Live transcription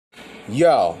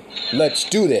Yo, let's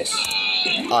do this.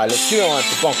 Alright, let's get on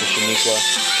to Bunker, Shaniqua.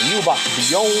 And you about to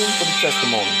be on for the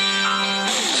testimony.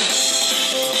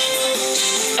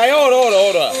 Hey,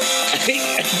 hold up.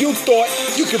 You thought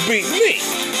you could beat me?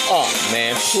 Oh,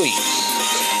 man, please.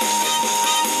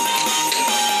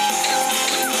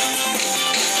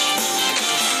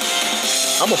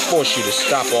 I'm gonna force you to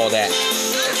stop all that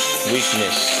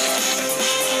weakness.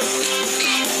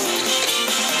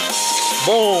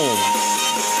 Boom.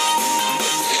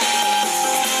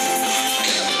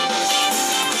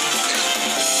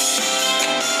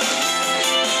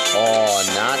 Oh,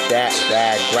 not that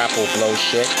bad grapple blow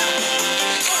shit.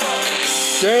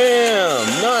 Damn,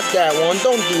 not that one.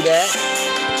 Don't do that.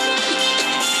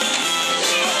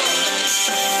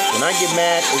 When I get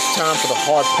mad, it's time for the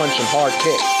hard punch and hard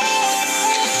kick.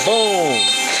 Boom.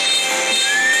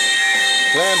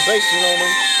 Lambasting on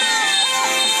him.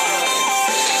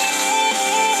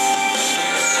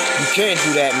 You can't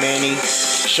do that, Manny.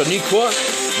 Shaniqua,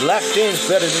 lapped in's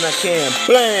better than I can.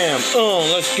 Blam.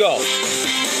 Let's go.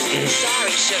 Sorry,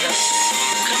 sugar.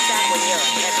 Come back when you're a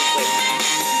heavyweight.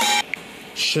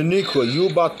 Shaniqua, you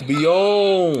about to be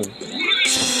on.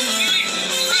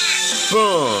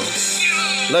 Boom.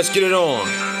 Let's get it on.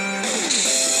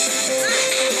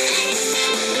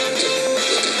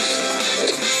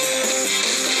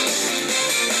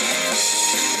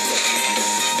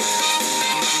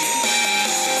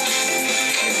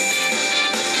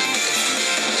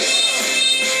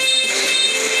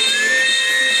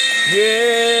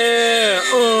 Yeah,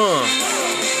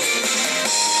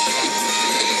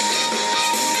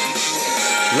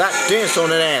 Lap dance on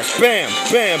that ass. Bam,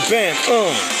 bam, bam,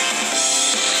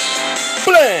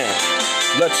 Blam.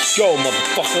 Let's go,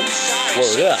 motherfucker.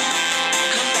 Word up.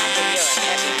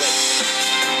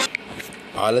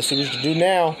 Alright, let's see what you can do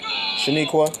now,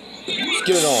 Shaniqua. Let's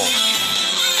get it on.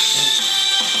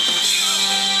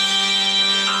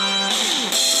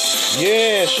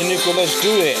 Yeah, Shaniqua, let's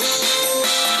do this.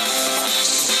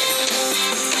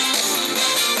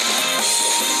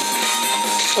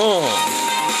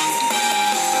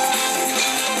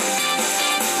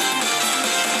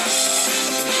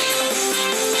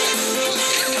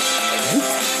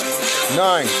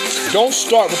 Nyne, don't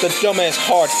start with the dumbass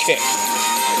hard kick.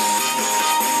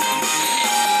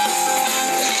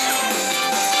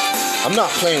 I'm not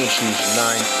playing with you,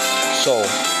 Nyne. So,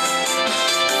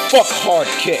 fuck hard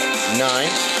kick,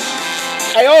 Nyne.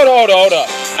 Hey, hold up.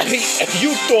 If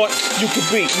you thought you could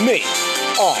beat me,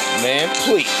 oh man,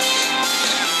 please.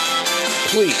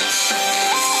 Please.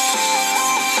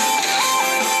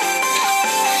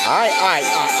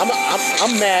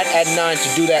 I'm mad at Nyne to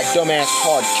do that dumbass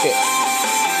hard kick.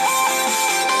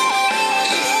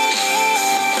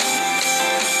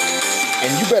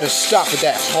 And you better stop with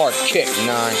that hard kick,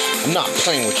 Nyne. I'm not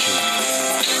playing with you.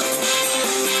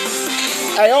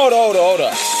 Hey, hold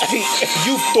up. If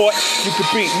you thought you could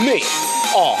beat me,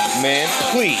 oh man,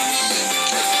 please.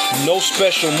 No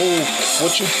special move.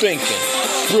 What you thinking?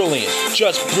 Brilliant,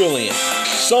 just brilliant.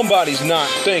 Somebody's not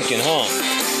thinking, huh?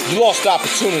 You lost the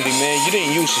opportunity, man. You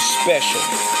didn't use a special.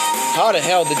 How the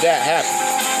hell did that happen?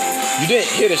 You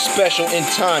didn't hit a special in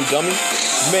time, dummy.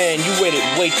 Man, you waited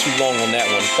way too long on that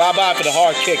one. Bye-bye for the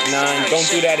hard kick, Nyne. Don't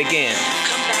do that again.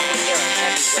 Come back when you're a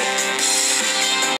heavyweight.